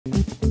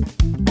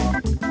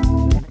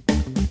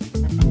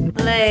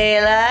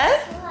Layla,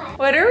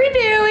 what are we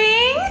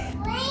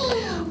doing?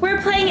 Playing. We're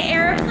playing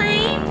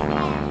airplane?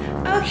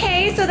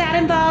 Okay, so that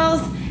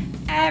involves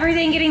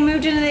everything getting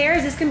moved into the air.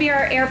 Is this gonna be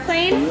our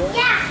airplane?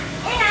 Yeah,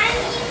 and I'm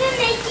even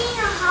making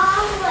a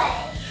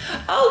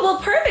hallway. Oh, well,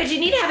 perfect. You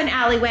need to have an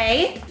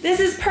alleyway. This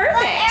is perfect.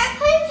 But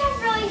airplanes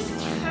have really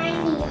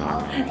tiny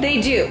hallways.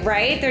 They do,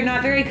 right? They're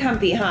not very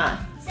comfy, huh?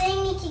 So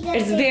you need to get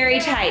It's very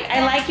tight.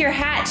 I like your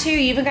hat too. You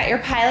even got your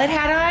pilot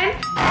hat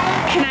on.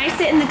 Can I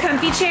sit in the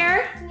comfy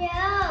chair? No.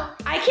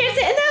 I can't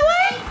sit in that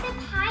one? I'm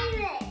the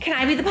pilot. Can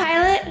I be the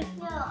pilot?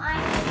 No,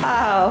 I'm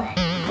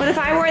Oh, what if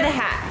I wore the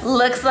hat?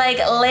 Looks like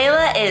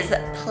Layla is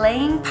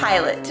playing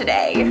pilot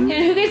today. And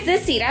who gets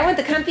this seat? I want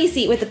the comfy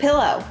seat with the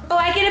pillow. Oh,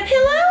 I get a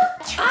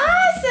pillow?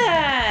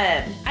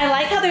 Awesome. I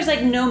like how there's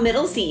like no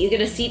middle seat. You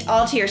get a seat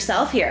all to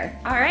yourself here.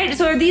 All right,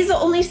 so are these the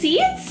only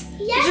seats?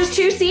 Yes. There's just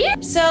 2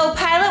 seats? So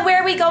pilot,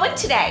 where are we going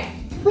today?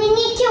 We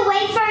need to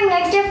wait for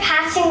another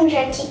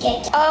passenger to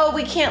get. Oh,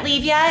 we can't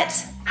leave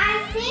yet?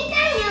 I think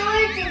I know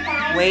where the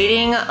bag.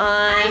 Waiting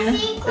on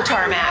think the I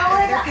tarmac. know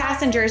where There are the-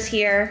 passengers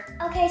here.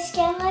 Okay,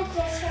 stand like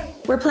this.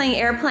 We're playing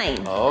airplane.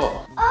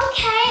 Oh.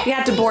 Okay. We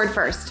have to board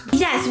first.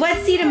 Yes, what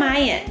seat am I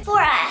in? For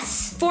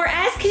us. For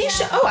us, can you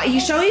show, oh, you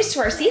show us to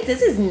our seats?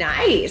 This is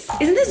nice.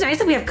 Isn't this nice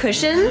that we have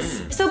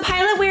cushions? So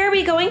pilot, where are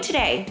we going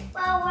today?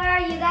 Well, where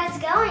are you guys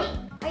going?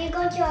 Are you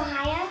going to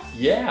Ohio?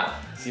 Yeah.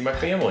 See my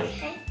family.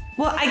 Okay.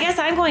 Well, I guess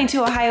I'm going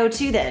to Ohio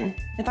too then,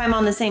 if I'm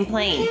on the same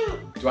plane.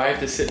 Do I have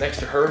to sit next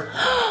to her?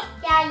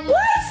 Yeah, you.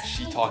 What?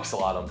 She talks a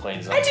lot on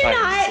planes. I I'm do trying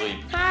not. to sleep.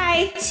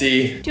 Hi.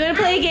 See? Do you want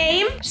to play a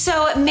game?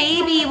 So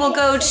maybe we'll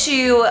go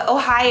to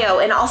Ohio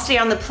and I'll stay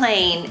on the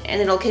plane and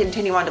then it'll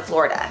continue on to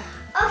Florida.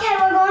 Okay,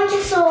 we're going to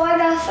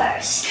Florida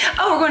first.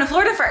 Oh, we're going to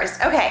Florida first.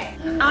 Okay.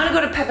 I want to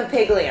go to Peppa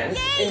Pig Land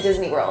in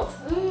Disney World.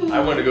 I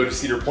want to go to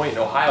Cedar Point in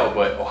Ohio,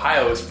 but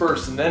Ohio is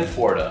first and then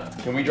Florida.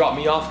 Can we drop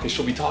me off? Because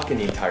she'll be talking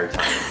the entire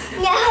time.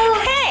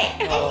 No. Hey.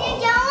 If you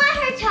don't want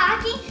her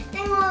talking,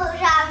 then we'll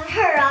drop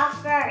her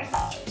off first.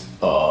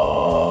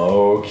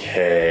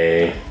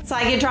 Okay. So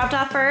I get dropped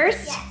off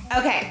first? Yes.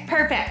 Okay,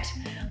 perfect.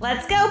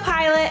 Let's go,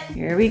 pilot.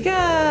 Here we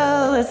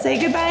go. Let's say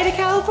goodbye to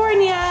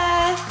California.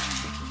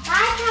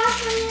 Bye,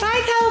 California.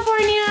 Bye,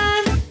 California.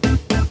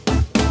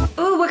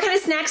 Ooh, what kind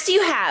of snacks do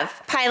you have,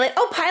 pilot?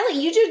 Oh, pilot,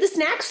 you do the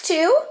snacks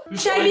too?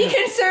 Who's Should I be flying the-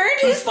 concerned?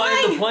 Who's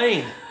flying the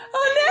plane?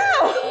 Oh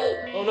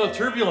no! Oh no,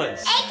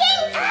 turbulence.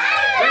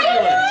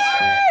 Turbulence.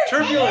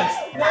 Turbulence.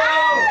 No.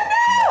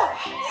 No!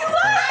 You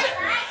lost!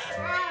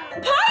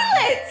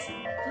 Pilot!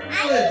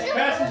 Turbulence.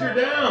 Passenger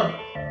down.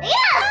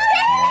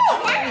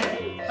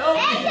 Help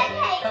me.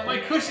 Have my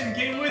cushion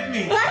came with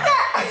me.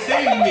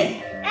 Save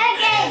me.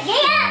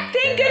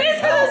 Thank goodness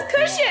for those I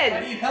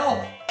cushions! need help.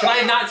 Can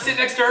I not sit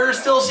next to her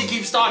still? She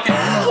keeps talking. Hey,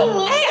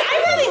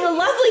 I'm having a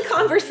lovely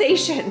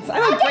conversations.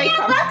 I'm a great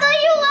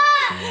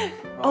conversation.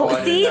 Oh,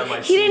 I see? didn't have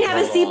my He didn't have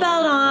a seatbelt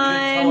seatbelt on.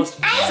 on. You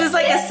didn't tell us This is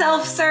like a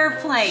self-serve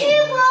plane. 2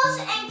 bowls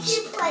and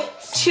 2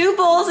 plates. 2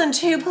 bowls and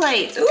 2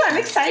 plates. Ooh, I'm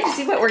excited to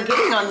see what we're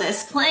getting on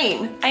this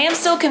plane. I am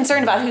still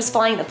concerned about who's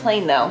flying the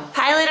plane though.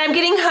 Pilot, I'm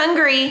getting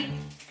hungry.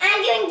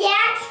 I'm doing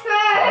gas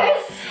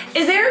first.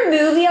 Is there a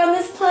movie on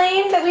this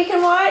plane that we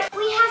can watch?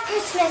 We have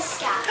Christmas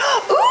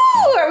stuff.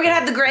 Ooh, are we gonna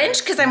have the Grinch?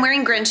 Because I'm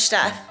wearing Grinch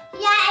stuff.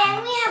 Yeah,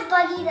 and we have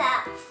Buggy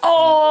That.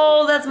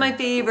 Oh, that's my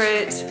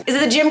favorite. Is it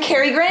the Jim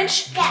Carrey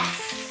Grinch?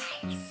 Yes.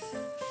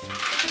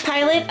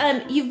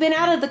 Pilot, you've been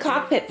out of the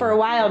cockpit for a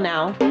while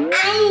now.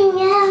 I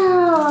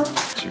know.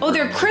 Oh,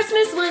 they're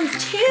Christmas ones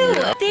too.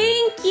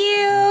 Thank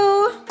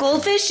you.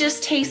 Goldfish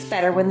just taste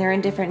better when they're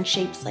in different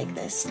shapes like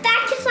this.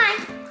 Back to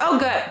flying. Oh,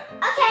 good.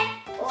 Okay.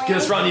 Get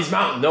us around these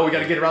mountains. No, we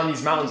gotta get around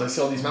these mountains. I see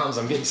all these mountains.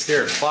 I'm getting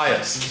scared. Fly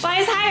us.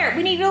 Fly us higher.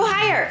 We need to go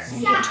higher. We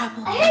get in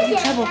trouble. I We heard get in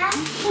that. trouble.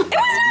 It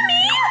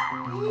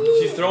was not me.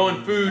 She's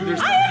throwing food. There's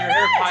some I in am your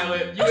hair, not.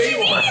 pilot. You Oh, she's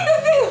ate one. eating the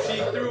food.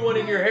 She threw one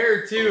in your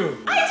hair too.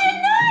 I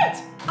did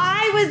not.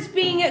 I was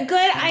being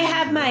good. I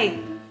have my.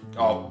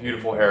 Oh,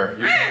 beautiful hair.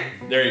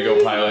 There you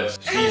go, pilot.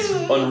 She's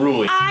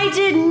unruly. I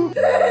didn't.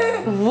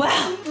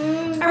 Well,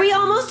 are we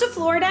almost to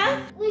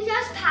Florida? We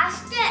just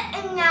passed it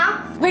and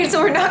now. Wait, so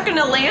we're not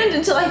gonna land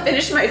until I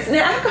finish my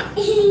snack? Are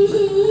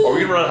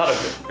we gonna run out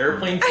of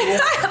airplane fuel?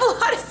 I have a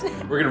lot of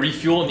snacks. We're gonna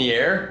refuel in the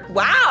air?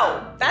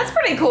 Wow, that's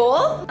pretty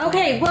cool.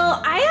 Okay,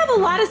 well, I have a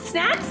lot of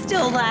snacks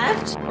still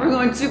left. We're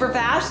going super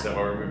fast. So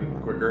we're moving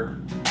quicker.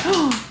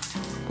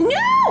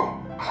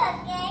 No!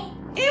 Okay.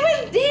 It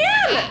was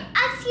him!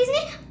 Excuse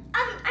me.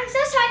 I'm so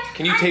sorry.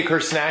 Can you take her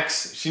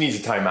snacks? She needs a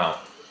timeout.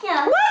 No.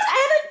 What?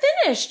 I haven't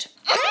finished.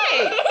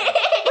 Hey!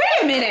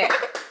 Wait a minute.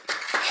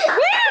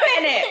 Wait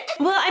a minute.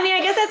 Well, I mean,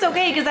 I guess that's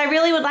okay because I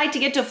really would like to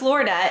get to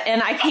Florida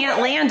and I can't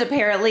land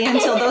apparently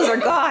until those are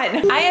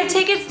gone. I have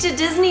tickets to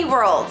Disney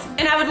World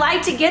and I would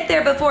like to get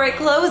there before it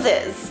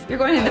closes. You're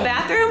going to the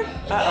bathroom?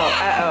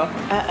 Uh-oh,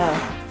 uh-oh,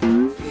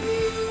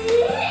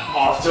 uh-oh.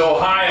 Off to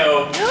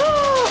Ohio.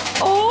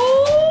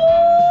 Oh!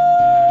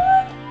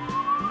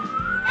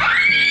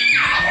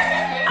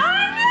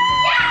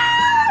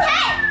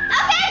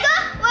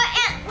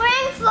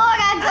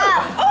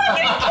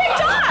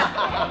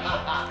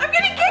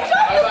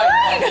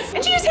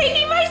 And she's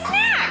taking my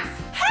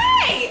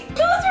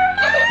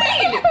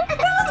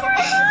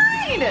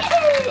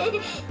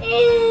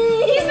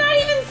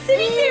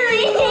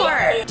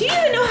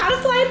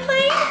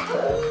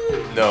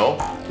No.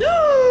 No.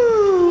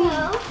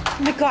 Oh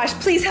my gosh,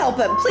 please help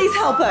him. Please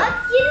help him.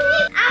 Excuse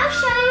me, I'll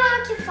show you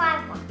how to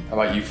fly one. How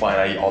about you find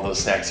I eat all those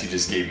snacks you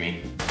just gave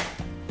me?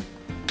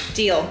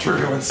 Deal.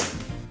 Turbulence.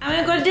 I'm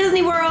gonna go to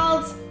Disney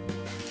World.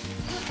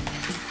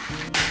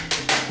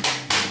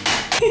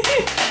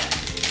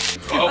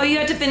 Oh, you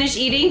have to finish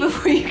eating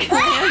before you can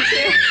land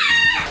too.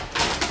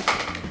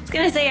 I was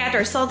gonna say after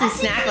a salty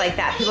snack like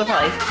that, people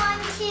probably.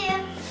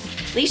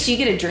 At least you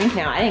get a drink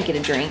now. I didn't get a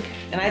drink,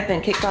 and I've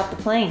been kicked off the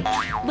plane.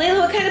 Layla,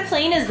 what kind of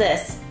plane is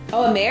this?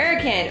 Oh,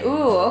 American.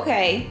 Ooh,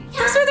 okay.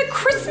 Those are the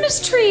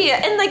Christmas tree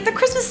and like the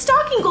Christmas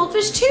stocking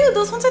goldfish too.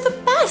 Those ones are the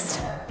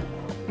best.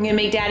 I'm gonna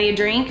make Daddy a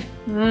drink.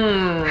 I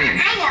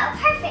know,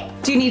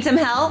 perfect. Do you need some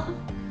help?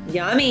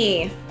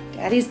 Yummy.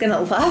 Daddy's gonna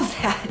love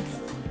that.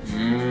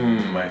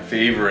 My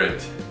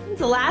favorite. It's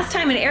the last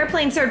time an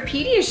airplane served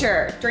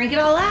Pediasure. Drink it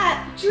all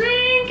that.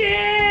 Drink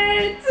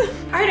it.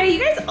 All right, are you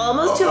guys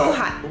almost to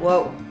Ohio?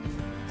 Whoa.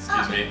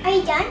 Excuse me. Are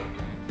you done?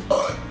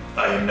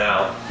 I am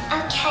now.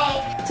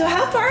 Okay. So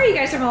how far are you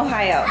guys from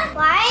Ohio?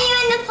 Why are you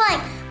in the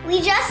plane?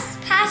 We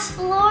just passed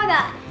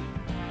Florida.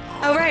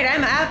 Oh, right,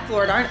 I'm at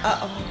Florida, aren't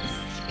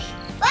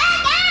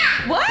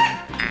What?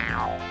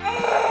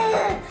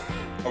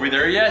 Are we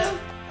there yet?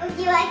 Would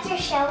you like your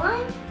show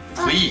on?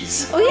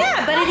 Please. Oh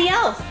yeah, Buddy the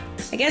Elf.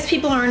 I guess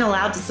people aren't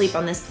allowed to sleep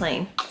on this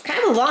plane. It's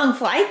kind of a long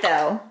flight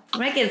though. I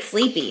might get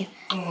sleepy.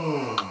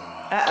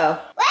 Uh-oh.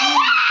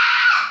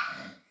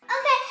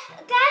 Okay,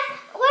 guys,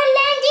 we're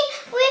landing.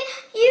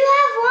 You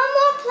have one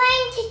more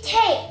plane to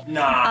take.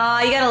 Nah. Oh,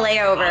 you got a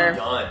layover. I'm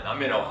done.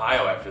 I'm in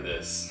Ohio after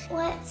this.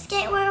 What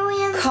state were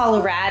we in?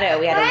 Colorado,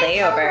 we had a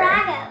layover.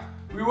 Colorado.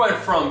 We went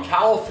from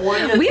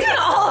California We've to been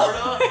all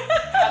Florida,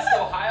 past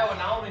Ohio, and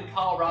now I'm in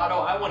Colorado.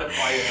 I want to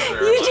fly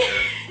another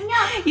airplane. No.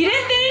 You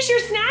didn't finish your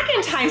snack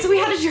in time, so we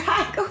had to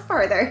drive. Go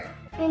further.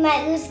 We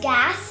might lose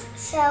gas,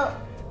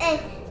 and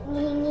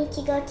you need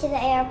to go to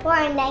the airport,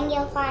 and then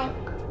you'll find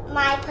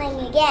my plane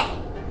again.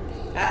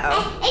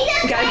 Uh-oh.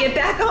 It's okay. Gotta get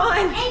back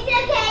on. It's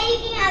okay, you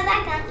can have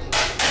back on.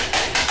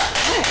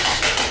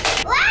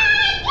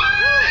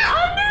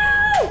 Oh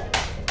no!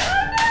 Oh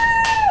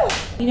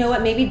no! You know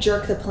what? Maybe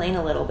jerk the plane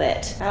a little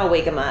bit. That'll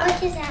wake him up. What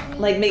does that mean?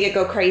 Like make it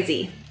go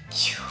crazy.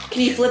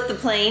 Can you flip the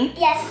plane?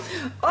 Yes.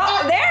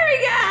 Oh, there we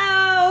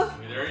go! Are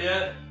we there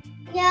yet?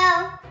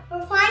 No,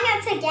 we're flying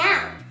upside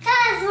down.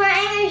 Cause we're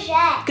in a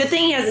jet. Good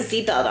thing he has a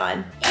seatbelt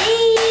on.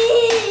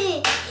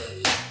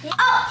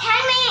 Oh, 10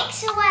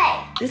 minutes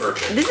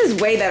away. This is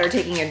way better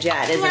taking a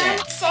jet, isn't No,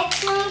 it?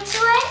 6 minutes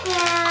away.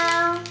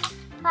 No.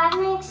 5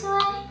 minutes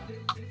away.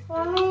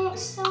 4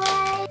 minutes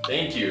away.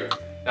 Thank you.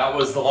 That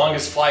was the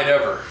longest flight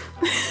ever.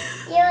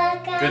 You're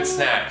welcome. Good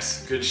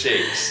snacks, good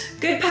shakes.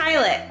 Good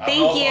pilot. I don't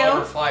Thank know if I'll ever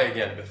you. fly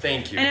again, but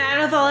thank you. And I don't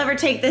know if I'll ever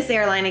take this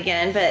airline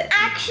again, but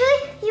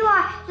Actually, you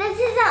are. This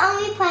is the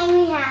only plane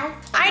we have.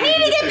 I need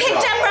to get picked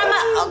up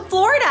from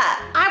Florida.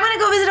 I want to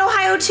go visit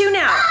Ohio too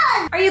now.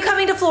 Are you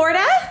coming to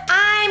Florida?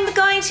 I'm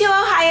going to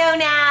Ohio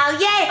now.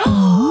 Yay!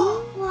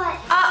 What?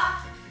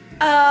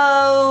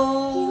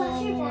 Oh. You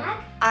left your bag?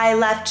 I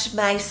left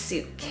my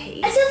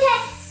suitcase. It's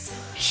okay.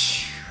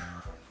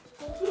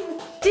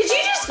 Did you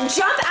just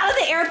jump out of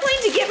the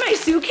airplane to get my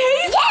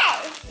suitcase?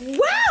 Yes!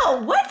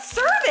 Wow, what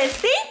service?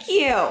 Thank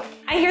you.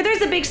 I hear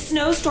there's a big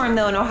snowstorm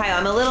though in Ohio.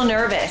 I'm a little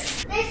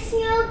nervous. There's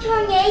snow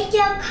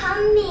tornado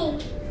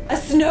coming. A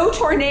snow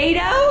tornado?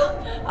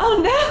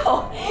 Oh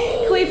no.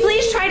 Can we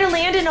please try to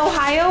land in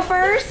Ohio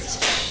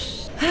first?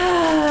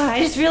 I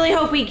just really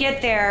hope we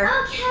get there.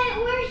 Okay,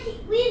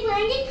 we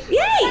landed.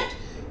 Yay! But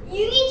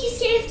you need to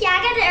stay with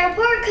Dad at the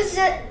airport because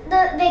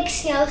the big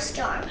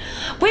snowstorm.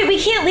 Wait, we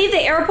can't leave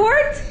the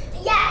airport?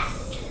 Yes.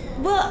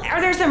 Well,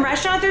 are there some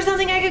restaurants or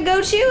something I could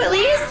go to at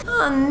least?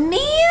 Oh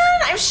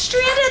man, I'm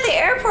stranded at the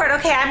airport.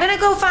 Okay, I'm gonna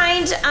go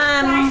find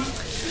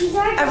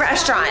a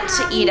restaurant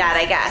to eat at,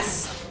 I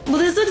guess. Well,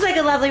 this looks like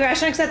a lovely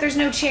restaurant except there's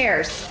no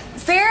chairs.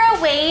 Is there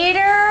a waiter?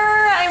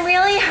 I'm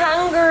really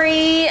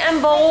hungry.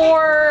 I'm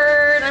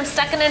bored. I'm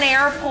stuck in an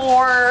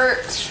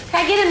airport.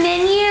 Can I get a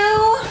menu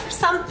or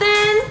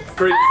something?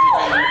 Crazy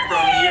menu from the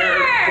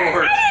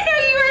airport. I didn't know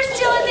you were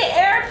still at the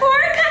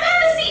airport. Come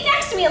have a seat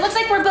next to me. It looks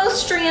like we're both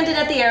stranded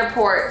at the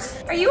airport.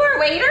 Are you our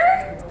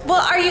waiter?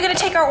 Well, are you gonna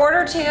take our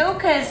order too?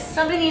 Because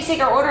somebody needs to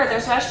take our order at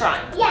this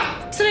restaurant.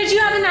 Yeah. So did you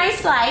have a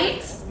nice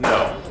flight?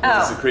 No. Oh.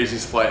 This is the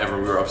craziest flight ever.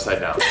 We were upside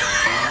down.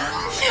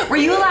 Were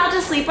you allowed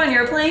to sleep on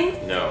your plane?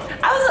 No.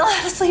 I wasn't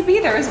allowed to sleep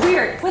either. It was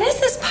weird. What is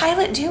this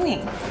pilot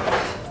doing?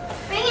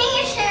 Bringing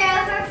a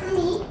chair over for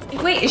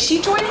me. Wait, is she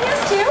joining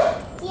us too?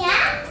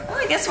 Yeah? Oh,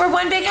 I guess we're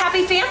one big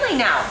happy family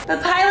now.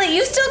 But pilot,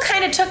 you still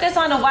kind of took us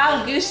on a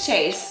wild goose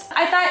chase.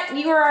 I thought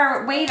you were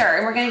our waiter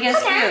and we're gonna get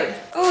us food.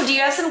 Ooh, do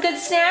you have some good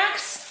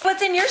snacks?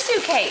 What's in your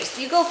suitcase?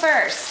 You go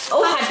first.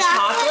 Oh, have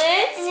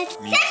chocolates?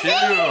 Me too.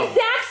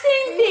 Exact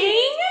same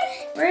thing?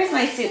 Where is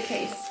my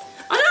suitcase?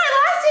 Oh no, I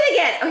lost it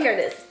again. Oh, here it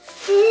is.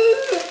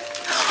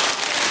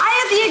 I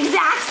have the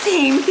exact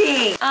same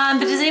thing. But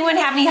does anyone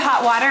have any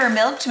hot water or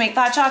milk to make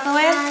the hot chocolate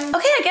with?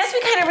 Okay, I guess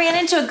we kind of ran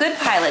into a good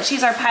pilot.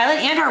 She's our pilot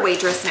and our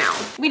waitress now.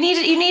 You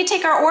need to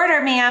take our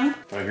order, ma'am.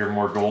 Do I hear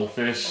more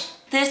goldfish?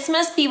 This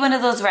must be one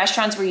of those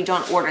restaurants where you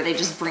don't order, they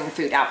just bring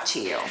food out to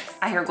you.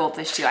 I hear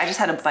goldfish too. I just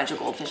had a bunch of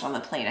goldfish on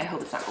the plane. I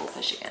hope it's not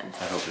goldfish again.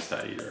 I hope it's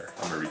not either.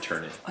 I'm gonna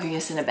return it. Oh, you're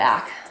gonna send it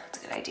back? That's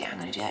a good idea. I'm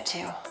gonna do that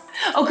too.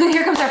 Oh good,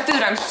 here comes our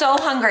food. I'm so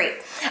hungry.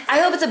 I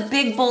hope it's a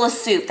big bowl of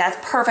soup. That's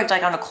perfect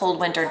like on a cold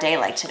winter day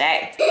like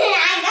today.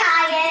 I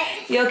got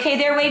it. You okay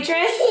there,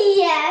 waitress?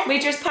 Yeah.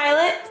 Waitress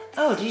Pilot?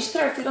 Oh, did you just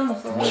put our food on the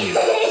floor?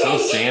 So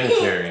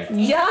sanitary.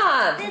 Yum!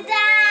 Ta-da!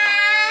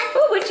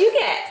 Oh, what'd you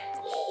get?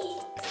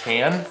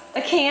 Can?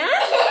 A can?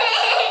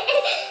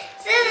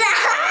 Ta-da!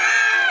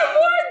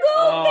 More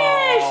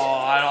goldfish!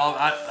 Oh,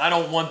 I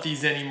don't want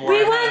these anymore.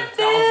 We I've want had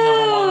 1,000 of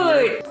them on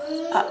there.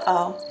 food!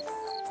 Uh-oh.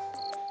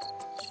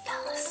 He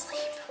fell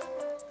asleep.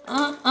 I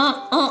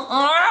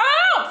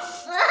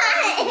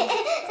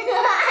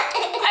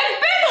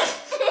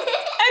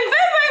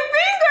bit my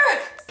finger!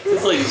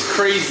 This lady's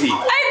crazy. I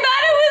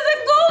thought it was a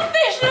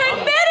goldfish and I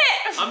bit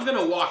it! I'm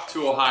gonna walk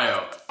to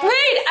Ohio.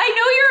 Wait, I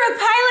know you're a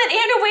pilot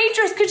and a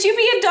waitress. Could you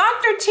be a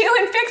doctor too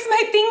and fix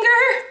my finger?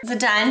 Is it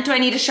done? Do I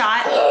need a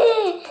shot?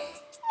 No,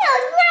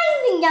 it's not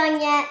even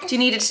done yet. Do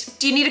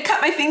you need to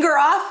cut my finger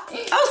off?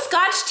 Oh,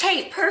 Scotch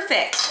tape,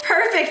 perfect.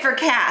 Perfect for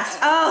cast.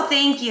 Oh,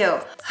 thank you.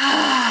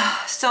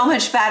 So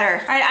much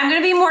better. All right, I'm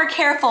gonna be more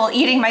careful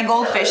eating my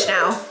goldfish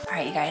now. All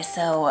right, you guys,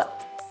 so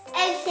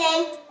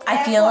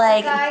I feel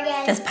like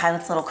this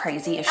pilot's a little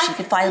crazy. If she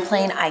could fly the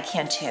plane, I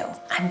can too.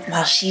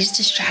 While she's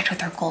distracted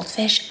with her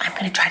goldfish, I'm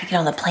gonna try to get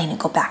on the plane and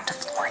go back to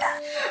Florida. I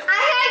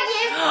heard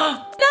you.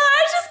 No,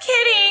 I was just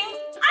kidding.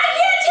 I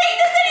can't take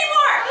this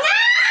anymore.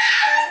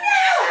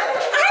 No!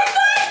 I'm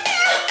fine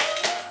now.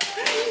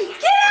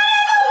 Get out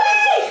of the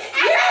way.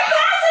 You're a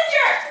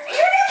passenger.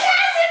 You're a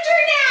passenger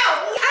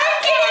now. I'm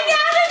getting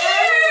out of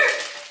here.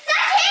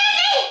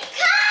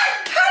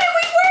 How do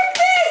we work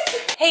this?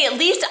 Hey, at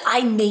least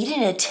I made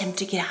an attempt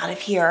to get out of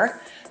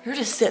here. You're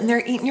just sitting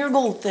there eating your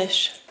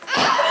goldfish. He's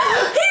making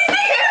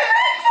a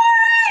run for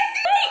it!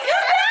 Hey,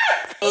 come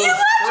back! You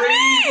left me!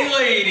 Crazy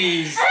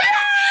ladies.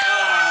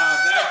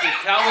 Back to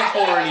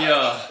California.